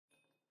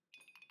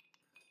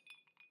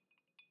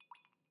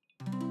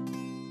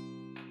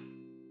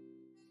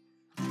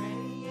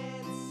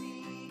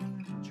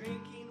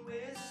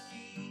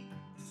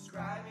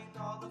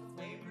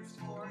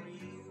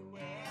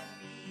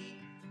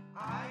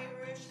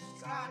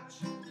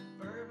touch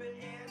bourbon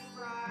and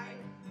rye.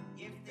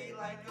 If they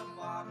like a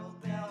bottle,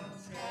 they'll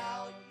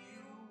tell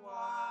you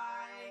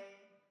why.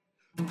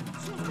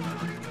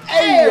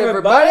 Hey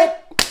everybody!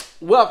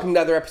 Welcome to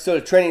another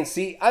episode of Trenny and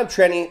C. I'm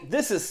Trenny.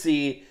 This is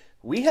C.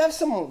 We have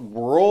some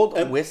world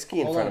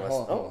whiskey in front of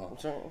us. I'm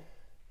sorry.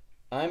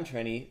 I'm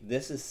Trenny.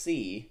 This is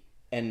C.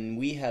 And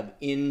we have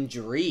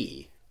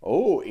Indri.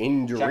 Oh,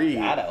 Indri. Check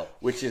that out.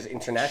 Which is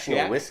international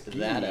Check whiskey.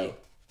 that out.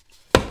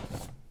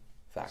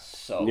 Fact.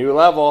 So New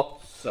level.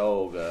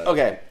 So good.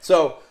 Okay,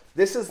 so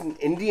this is an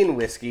Indian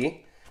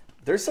whiskey.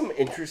 There's some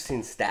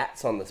interesting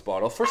stats on this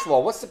bottle. First of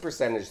all, what's the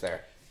percentage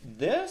there?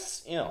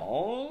 This,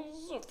 46%.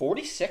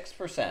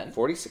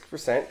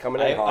 46%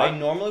 coming in hot. I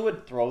normally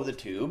would throw the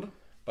tube,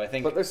 but I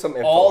think there's some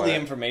info all on the it.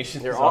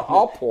 information Here, is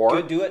I'll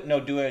pour. Do a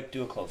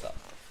close up.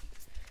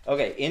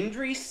 Okay,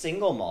 Indri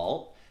single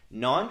malt,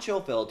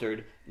 non-chill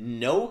filtered,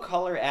 no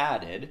color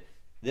added.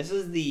 This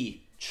is the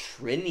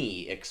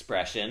Trini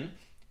expression,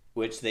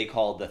 which they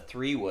call the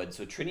 3 wood.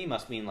 So Trini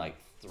must mean like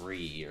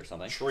 3 or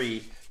something.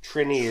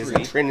 Trini is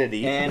a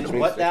trinity. And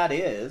what that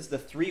is, the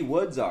 3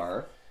 woods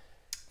are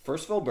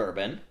Firstfill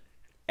bourbon,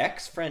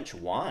 ex-French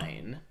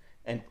wine,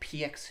 and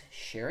PX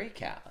sherry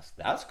cask.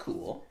 That's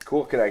cool.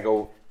 Cool. Can I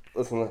go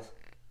listen to this?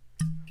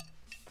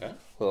 Okay.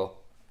 Little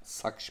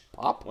suction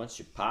pop. Once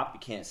you pop, you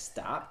can't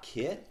stop,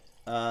 kid.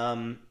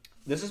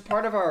 This is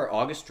part of our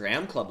August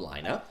Dram Club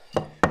lineup.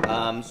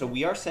 So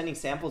we are sending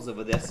samples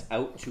of this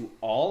out to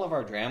all of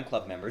our Dram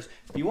Club members.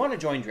 If you want to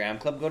join Dram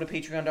Club, go to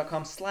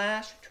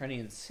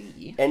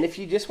patreon.com/TrennyandC. And if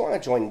you just want to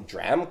join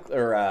Dram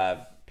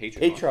or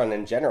Patreon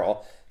in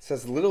general, it's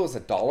as little as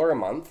 $1 a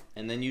month.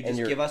 And then you just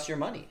give us your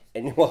money.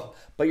 And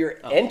but you're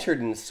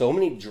entered in so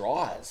many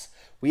draws.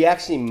 We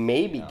actually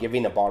may be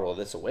giving a bottle of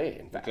this away.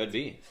 In fact, it could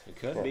be. It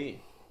could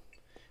be.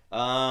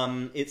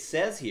 It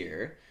says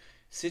here,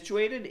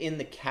 situated in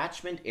the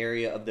catchment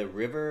area of the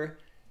river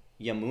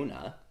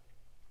Yamuna,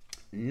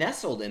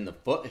 nestled in the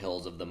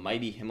foothills of the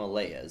mighty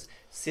Himalayas,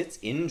 sits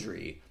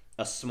Indri,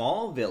 a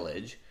small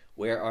village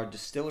where our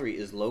distillery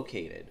is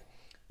located.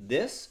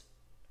 This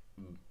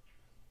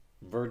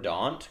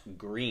verdant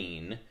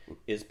green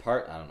is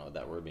part, I don't know what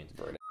that word means,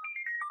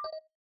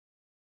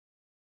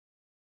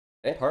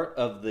 part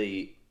of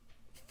the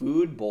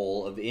food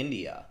bowl of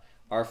India.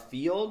 Our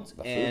fields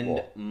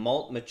and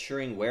malt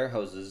maturing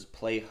warehouses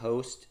play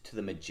host to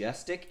the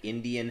majestic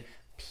Indian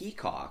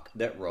peacock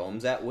that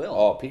roams at will.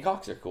 Oh,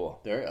 peacocks are cool.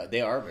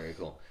 They are very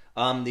cool.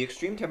 The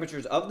extreme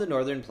temperatures of the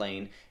northern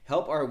plain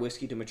help our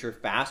whiskey to mature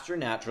faster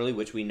naturally,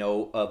 which we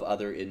know of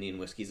other Indian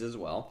whiskeys as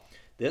well.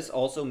 This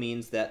also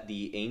means that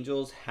the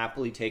angels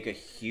happily take a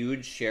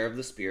huge share of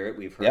the spirit.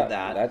 We've heard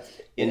that.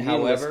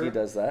 Indian whiskey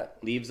does that.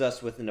 Leaves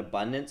us with an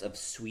abundance of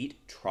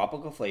sweet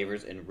tropical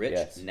flavors and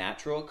rich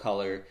natural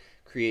color,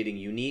 creating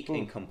unique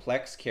and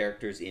complex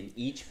characters in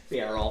each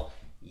barrel.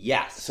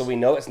 Yes. So we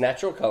know it's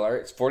natural color.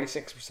 It's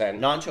 46%.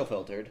 Non-chill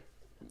filtered.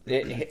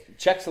 It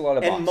checks a lot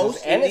of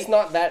boxes. And it's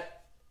not that...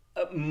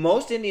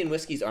 most Indian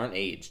whiskeys aren't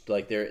aged.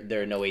 Like,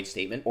 they're no age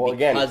statement. Well,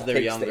 because again,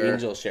 they're younger. The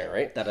angel share,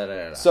 right?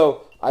 Da-da-da-da-da.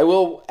 So I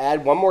will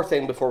add one more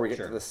thing before we get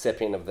to the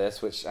sipping of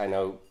this, which I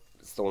know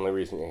is the only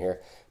reason you're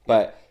here.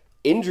 But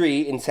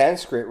Indri in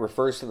Sanskrit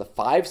refers to the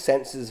 5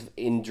 senses of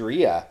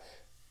Indriya: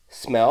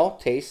 smell,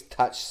 taste,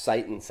 touch,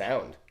 sight, and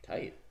sound.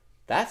 Tight.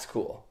 That's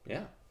cool.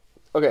 Yeah.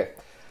 Okay.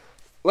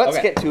 Let's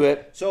get to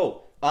it.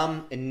 So,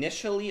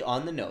 initially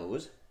on the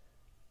nose,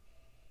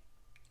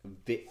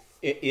 it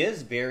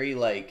is very,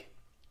 like,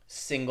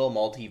 single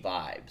malty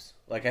vibes.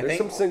 Like, I There's think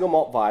some single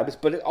malt vibes,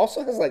 but it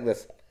also has, like,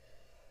 this,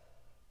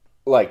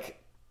 like,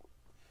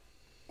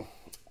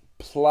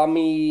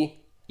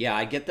 plummy... Yeah,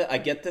 I get the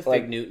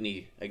fig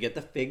Newtony. I get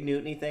the fig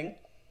Newtony thing.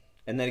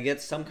 And then it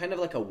gets some kind of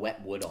like a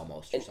wet wood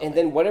almost. Or something. And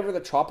then whatever the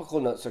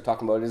tropical notes they're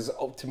talking about is,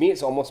 to me,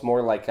 it's almost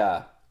more like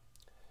a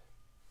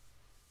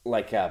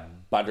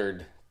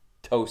buttered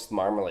toast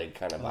marmalade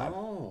kind of vibe.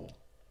 Oh.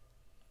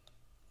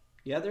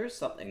 Yeah, there's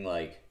something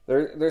like...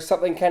 There's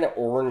something kind of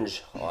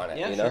orange on it,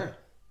 you know? Sure.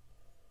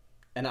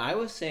 And I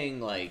was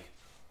saying, like,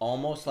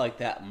 almost like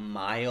that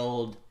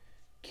mild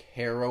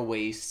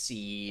caraway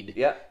seed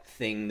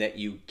thing that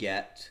you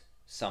get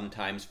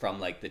sometimes from,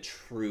 like, the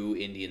true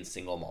Indian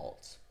single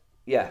malts.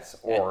 Yes,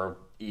 or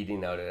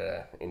eating out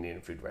at an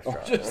Indian food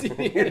restaurant.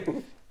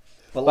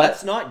 But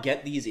let's not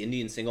get these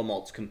Indian single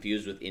malts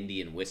confused with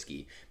Indian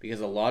whiskey, because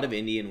a lot of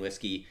Indian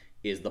whiskey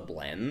is the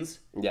blends.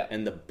 Yeah.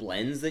 And the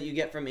blends that you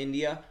get from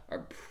India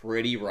are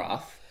pretty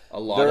rough. A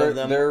lot of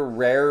them... They're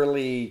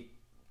rarely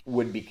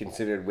would be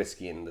considered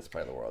whiskey in this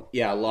part of the world.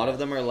 Yeah, a lot of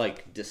them are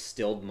like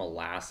distilled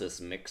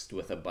molasses mixed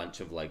with a bunch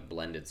of like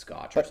blended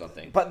scotch or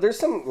something. But there's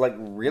some like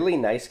really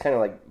nice kind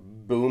of like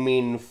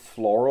booming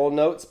floral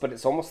notes, but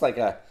it's almost like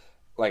a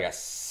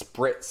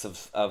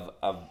spritz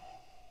of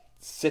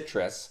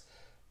citrus.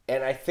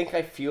 And I think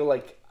I feel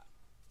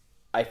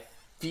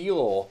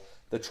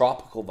the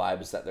tropical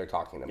vibes that they're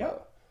talking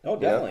about. Oh,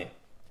 definitely.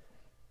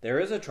 There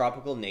is a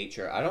tropical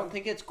nature. I don't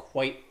think it's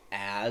quite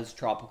as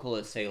tropical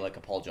as, say, like a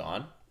Paul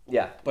John.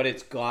 Yeah. But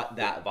it's got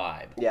that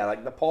vibe. Yeah,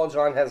 like the Paul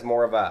John has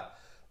more of a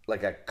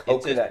like a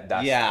coconut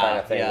dust kind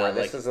of thing. Where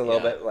this is a little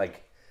bit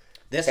like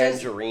this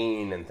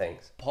tangerine and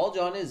things. Paul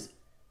John is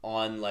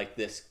on like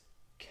this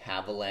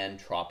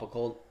Cavalan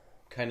tropical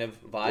kind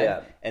of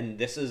vibe, and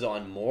this is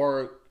on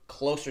more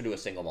closer to a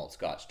single malt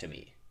Scotch to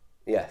me.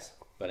 Yes,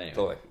 but anyway,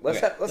 totally.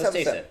 Let's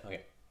taste it.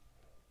 Okay.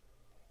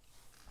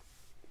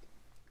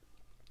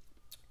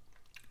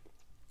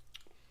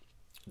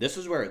 This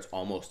is where it's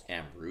almost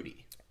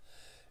amrooty.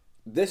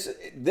 This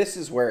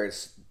is where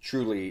it's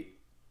truly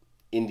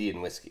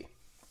Indian whiskey,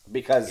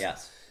 because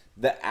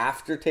the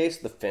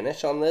aftertaste, the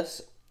finish on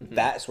this,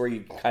 that's where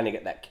you kind of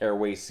get that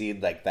caraway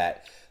seed, like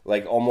that,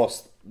 like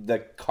almost the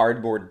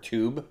cardboard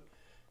tube.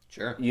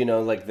 Sure. You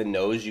know, like the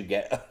nose you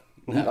get.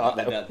 Not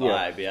that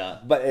vibe, yeah.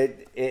 But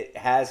it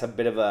has a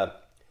bit of a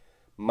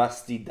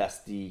musty,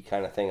 dusty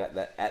kind of thing at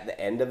the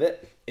end of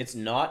it. It's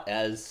not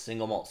as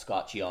single malt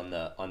Scotchy on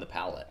the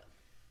palate.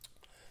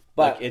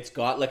 But like, it's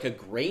got like a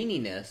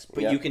graininess,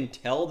 but you can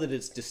tell that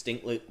it's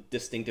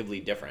distinctively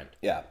different.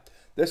 Yeah.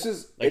 This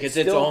is like it's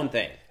its own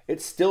thing.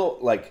 It's still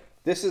like,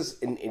 this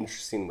is an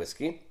interesting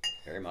whiskey.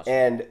 Very much.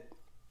 And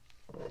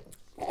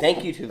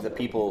thank you to the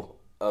people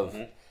of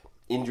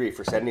Indri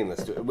for sending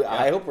this to it.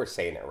 I hope we're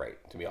saying it right,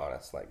 to be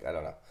honest. Like, I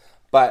don't know.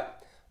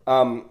 But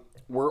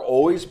we're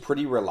always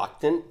pretty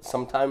reluctant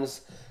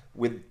sometimes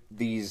with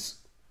these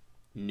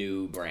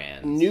new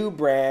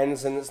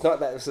brands. And it's not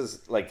that this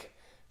is like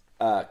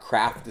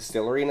craft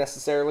distillery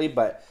necessarily,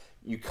 but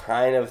you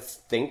kind of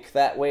think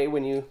that way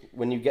when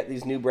you get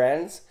these new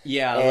brands.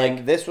 Yeah, and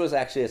like, this was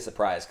actually a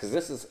surprise because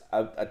this is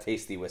a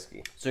tasty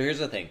whiskey. So here's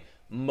the thing.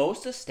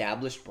 Most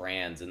established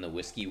brands in the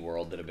whiskey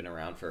world that have been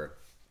around for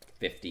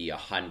 50,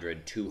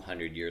 100,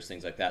 200 years,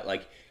 things like that,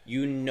 like,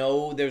 you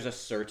know, there's a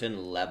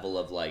certain level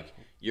of like,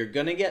 you're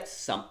gonna get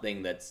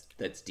something that's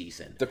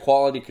decent. The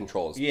quality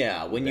controls.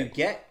 Yeah, when you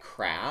get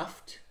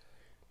craft,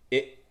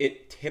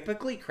 it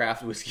typically,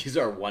 craft whiskeys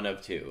are one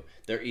of two.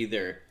 They're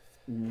either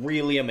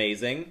really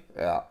amazing,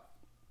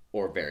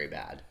 or very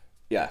bad.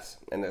 Yes,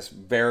 and it's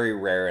very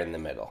rare in the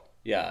middle.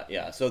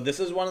 Yeah. So this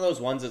is one of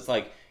those ones that's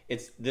like,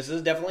 this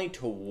is definitely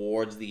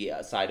towards the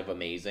side of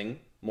amazing,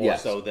 more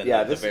so than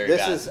the very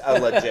bad. This is a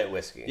legit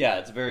whiskey. Yeah,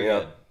 it's very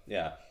good.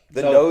 Yeah.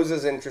 The nose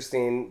is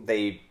interesting.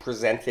 They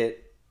present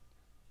it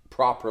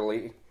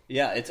properly.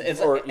 Yeah,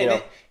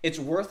 it's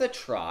worth a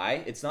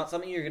try. It's not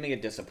something you're gonna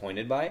get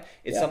disappointed by.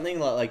 It's something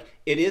like,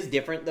 it is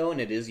different though, and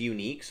it is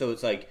unique. So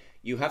it's like,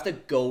 you have to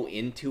go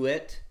into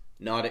it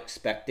not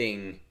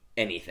expecting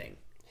anything.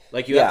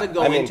 Like, you have to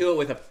go into it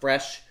with a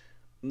fresh,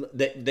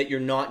 that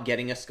you're not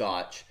getting a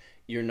Scotch,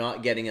 you're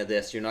not getting a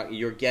this,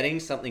 you're getting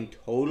something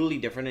totally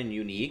different and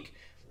unique,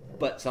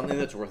 but something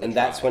that's worth a try. And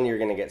that's when you're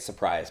going to get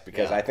surprised,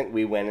 because I think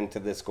we went into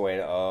this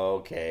going, oh,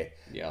 okay.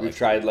 Yeah, we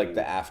tried like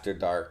the After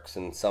Darks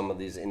and some of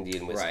these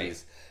Indian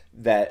whiskeys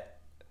that...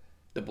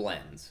 The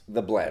blends.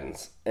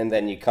 And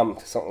then you come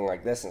to something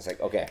like this and it's like,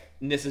 okay.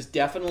 And this is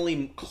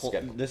definitely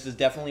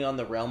on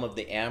the realm of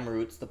the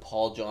Amroots, the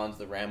Paul Johns,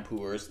 the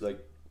Rampours.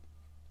 Like,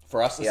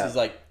 for us, this is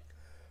like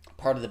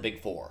part of the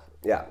big four.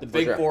 Yeah, the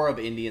big four of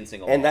Indian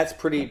single malt. And that's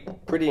pretty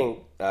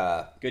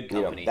good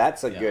company.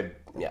 That's a good,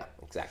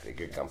 exactly,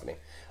 good company.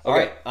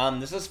 Okay. All right,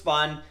 this is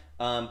fun.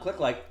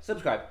 Click like,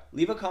 subscribe,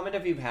 leave a comment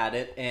if you've had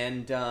it,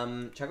 and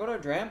check out our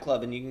Dram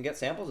Club, and you can get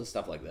samples of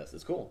stuff like this.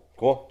 It's cool.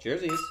 Cool.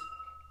 Cheersies.